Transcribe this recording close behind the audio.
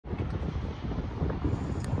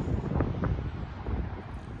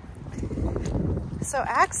So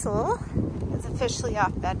Axel is officially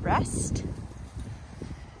off bed rest.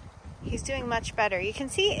 He's doing much better. You can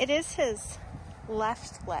see it is his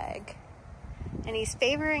left leg, and he's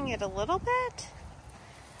favoring it a little bit.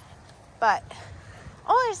 But,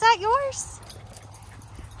 oh, is that yours?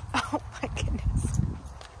 Oh my goodness.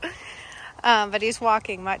 But he's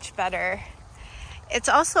walking much better. It's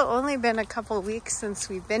also only been a couple weeks since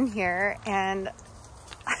we've been here, and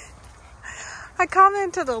I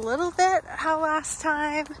commented a little bit how last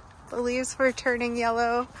time the leaves were turning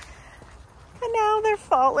yellow, and now they're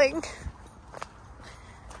falling.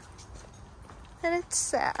 And it's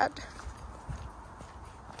sad.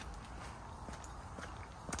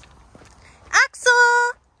 Axel!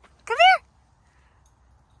 Come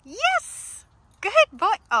here! Yes! Good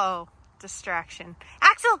boy. Oh, distraction.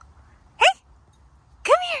 Axel! Hey!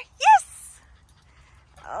 Come here! Yes!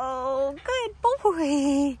 Oh, good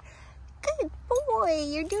boy. Good boy.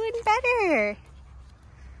 You're doing better.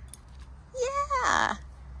 Yeah.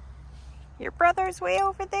 Your brother's way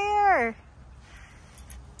over there.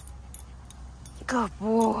 Good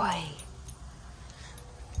boy.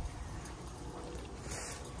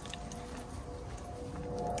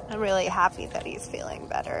 I'm really happy that he's feeling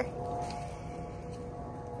better.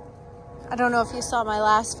 I don't know if you saw my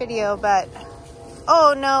last video, but...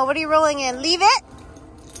 Oh no, what are you rolling in? Leave it?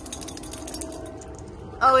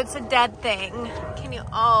 Oh, it's a dead thing. Can you...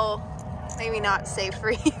 Oh, maybe not safe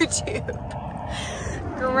for YouTube.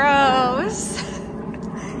 Gross.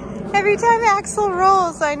 Every time Axel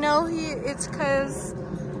rolls, I know it's because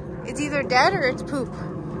it's either dead or it's poop.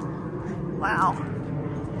 Wow.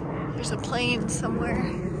 There's a plane somewhere.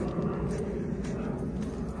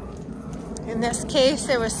 In this case,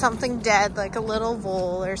 it was something dead, like a little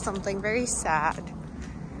vole or something very sad.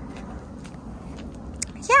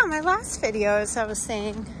 Yeah, my last video, as I was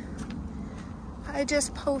saying, I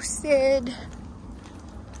just posted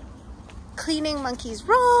cleaning Monkey's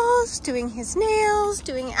rolls, doing his nails,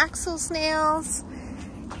 doing Axel's nails.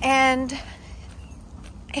 And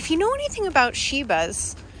if you know anything about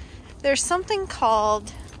Shibas, there's something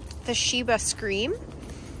called the Shiba scream.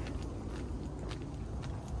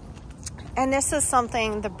 And this is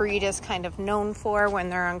something the breed is kind of known for. When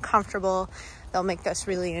they're uncomfortable, they'll make this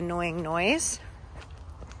really annoying noise.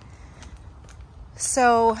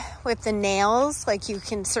 So with the nails, like you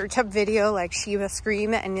can search up video like Shiba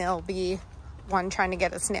scream, and it'll be one trying to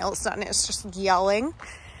get his nails done. It's just yelling.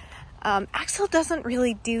 Axel doesn't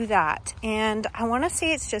really do that. And I want to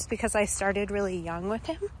say it's just because I started really young with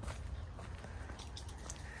him.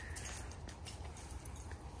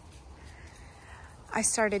 I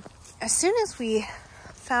started, as soon as we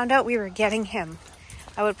found out we were getting him,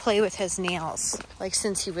 I would play with his nails, like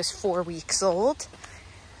since he was 4 weeks old.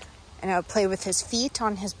 And I would play with his feet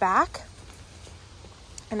on his back.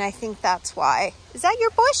 And I think that's why. Is that your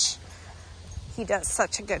bush? He does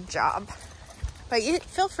such a good job. But you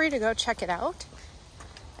feel free to go check it out.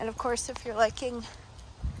 And of course, if you're liking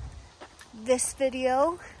this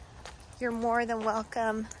video, you're more than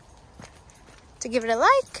welcome to give it a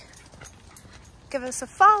like. Give us a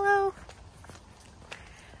follow.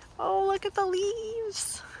 Oh, look at the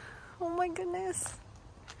leaves. Oh my goodness.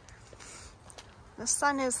 The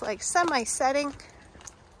sun is like semi-setting.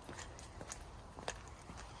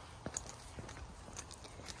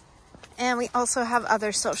 And we also have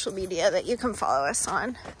other social media that you can follow us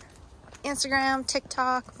on. Instagram,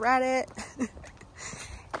 TikTok, Reddit.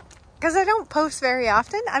 Because I don't post very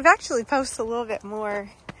often. I've actually posted a little bit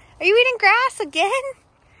more. Are you eating grass again?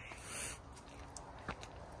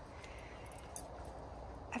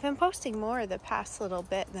 I've been posting more the past little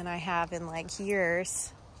bit than I have in like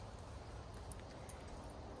years.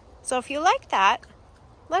 So if you like that,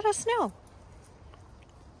 let us know.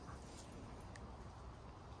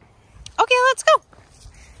 Okay, let's go.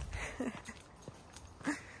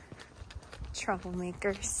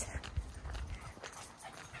 Troublemakers.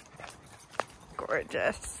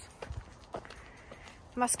 Gorgeous.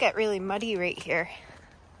 Must get really muddy right here.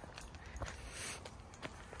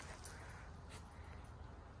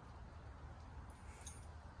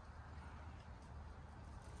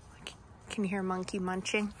 Can you hear monkey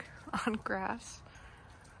munching on grass?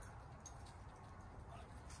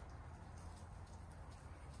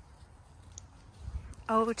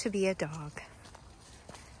 Oh, to be a dog.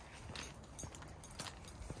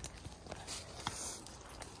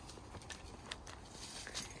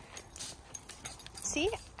 See,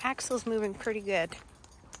 Axel's moving pretty good.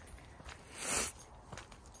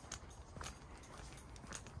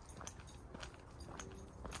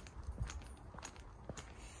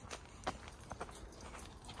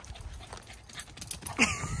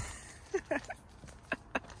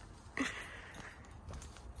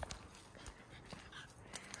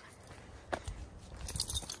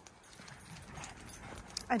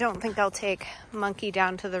 I don't think I'll take Monkey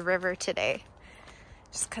down to the river today,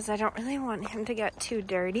 just because I don't really want him to get too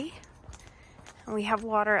dirty. And we have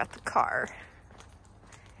water at the car.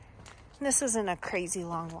 This isn't a crazy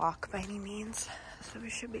long walk by any means, so we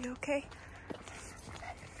should be okay.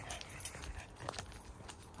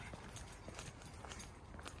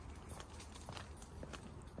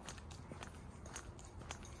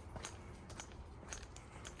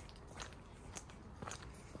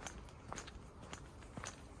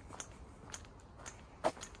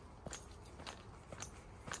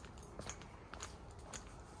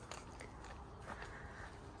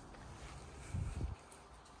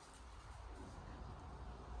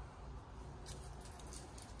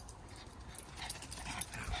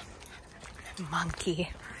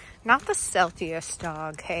 Monkey, not the stealthiest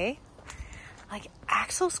dog, hey? Like,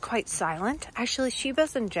 Axel's quite silent. Actually,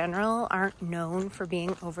 Shibas in general aren't known for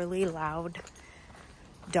being overly loud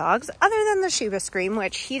dogs, other than the Shiba scream,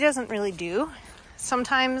 which he doesn't really do.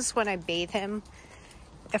 Sometimes when I bathe him,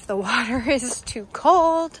 if the water is too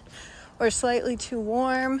cold or slightly too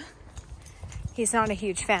warm, he's not a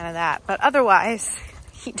huge fan of that. But otherwise,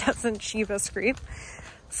 he doesn't Shiba scream.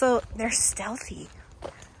 So they're stealthy.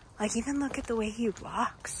 Like, even look at the way he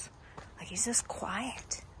walks. Like, he's just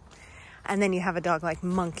quiet. And then you have a dog like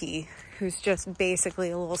Monkey, who's just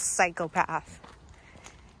basically a little psychopath.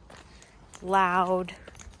 Loud.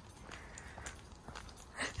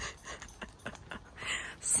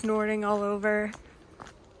 Snorting all over.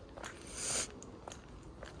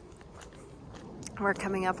 We're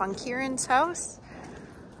coming up on Corinne's house.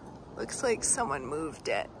 Looks like someone moved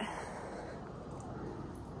it.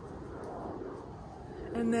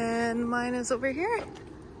 And then mine is over here.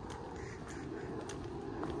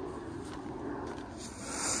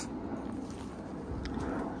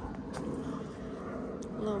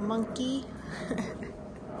 Little monkey.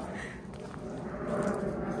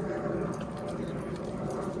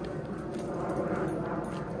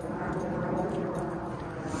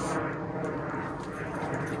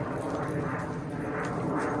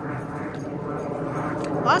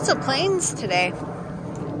 Lots of planes today.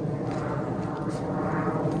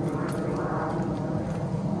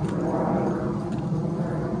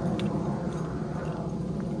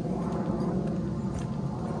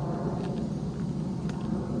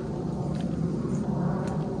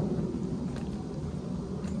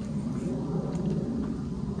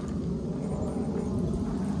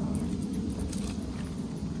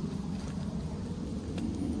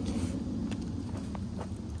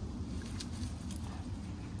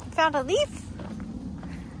 Found a leaf.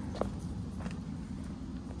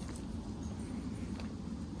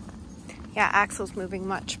 Yeah, Axel's moving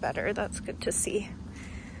much better. That's good to see.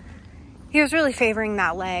 He was really favoring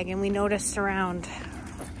that leg, and we noticed around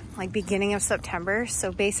like beginning of September.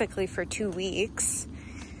 So basically for 2 weeks,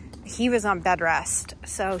 he was on bed rest.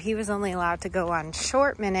 So he was only allowed to go on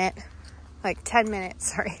short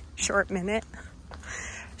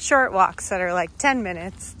walks that are like 10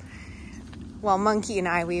 minutes. While Monkey and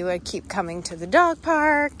I, we would keep coming to the dog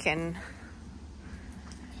park and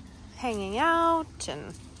hanging out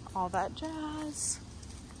and all that jazz.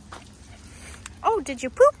 Oh, did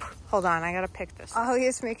you poop? Hold on, I gotta pick this.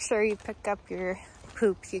 Always make sure you pick up your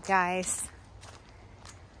poop, you guys.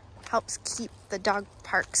 Helps keep the dog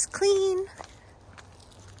parks clean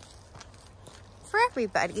for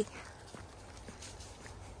everybody.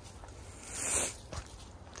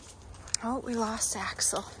 Oh, we lost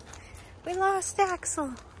Axel. We lost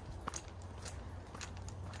Axel.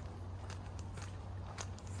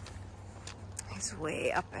 He's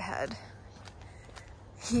way up ahead.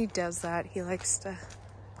 He does that. He likes to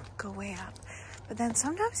go way up. But then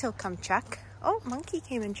sometimes he'll come check. Oh, Monkey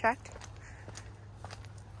came and checked.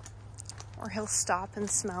 Or he'll stop and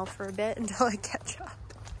smell for a bit until I catch up.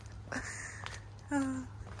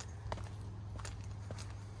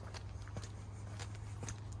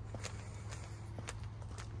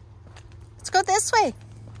 Let's go this way.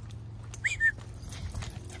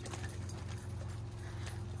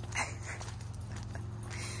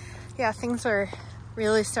 Yeah, things are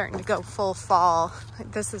really starting to go full fall.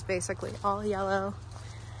 This is basically all yellow.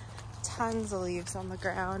 Tons of leaves on the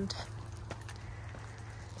ground.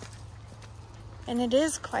 And it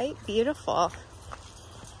is quite beautiful.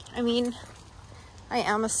 I mean, I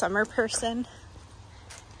am a summer person,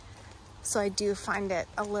 so I do find it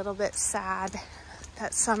a little bit sad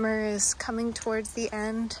that summer is coming towards the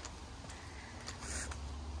end.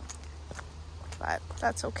 But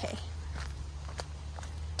that's okay.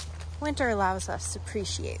 Winter allows us to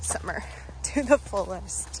appreciate summer to the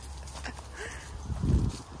fullest.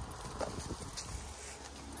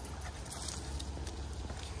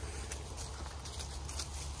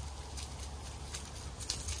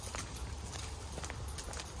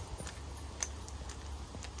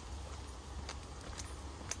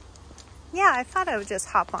 yeah, I thought I would just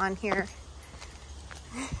hop on here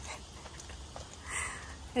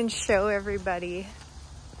and show everybody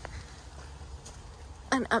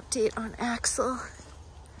an update on Axel.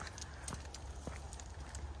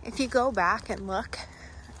 If you go back and look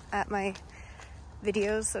at my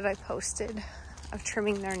videos that I posted of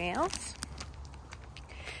trimming their nails,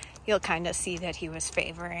 you'll kind of see that he was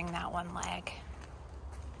favoring that one leg.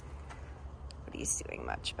 But he's doing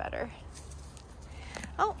much better.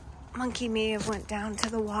 Oh, monkey may have went down to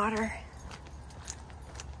the water.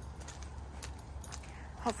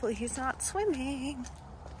 Hopefully he's not swimming.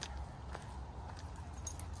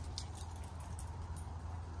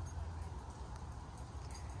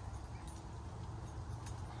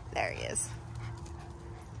 There he is.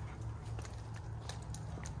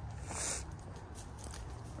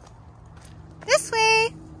 This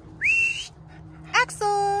way!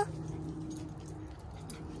 Axel!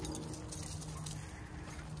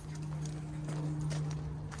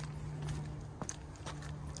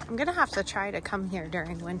 I'm gonna have to try to come here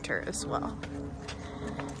during winter as well.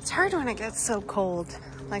 It's hard when it gets so cold,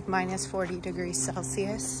 like minus 40 degrees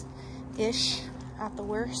Celsius-ish at the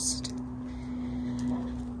worst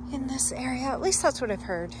in this area. At least that's what I've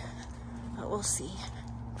heard, but we'll see.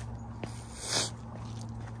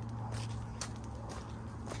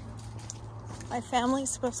 My family's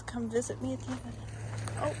supposed to come visit me at the end.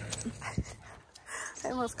 Oh,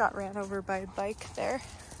 I almost got ran over by a bike there.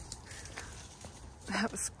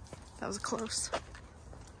 That was close.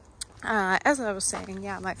 As I was saying,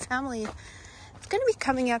 yeah, my family is going to be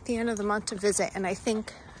coming at the end of the month to visit, and I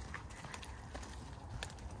think,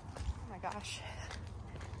 oh my gosh,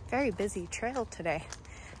 very busy trail today.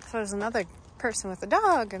 So there's another person with a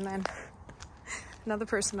dog, and then another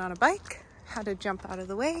person on a bike. Had to jump out of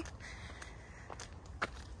the way.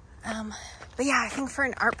 But yeah, I think for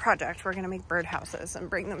an art project, we're going to make birdhouses and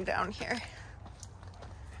bring them down here.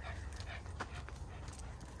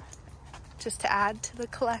 Just to add to the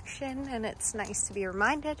collection, and it's nice to be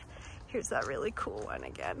reminded. Here's that really cool one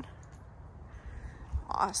again.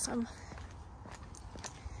 Awesome.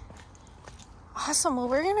 Awesome, well,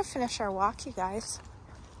 we're gonna finish our walk, you guys.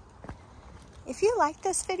 If you like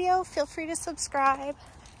this video, feel free to subscribe.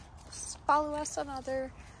 Follow us on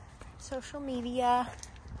other social media.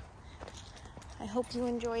 I hope you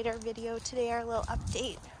enjoyed our video today, our little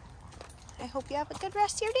update. I hope you have a good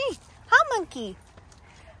rest of your day. Huh, monkey?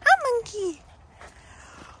 Hi, monkey.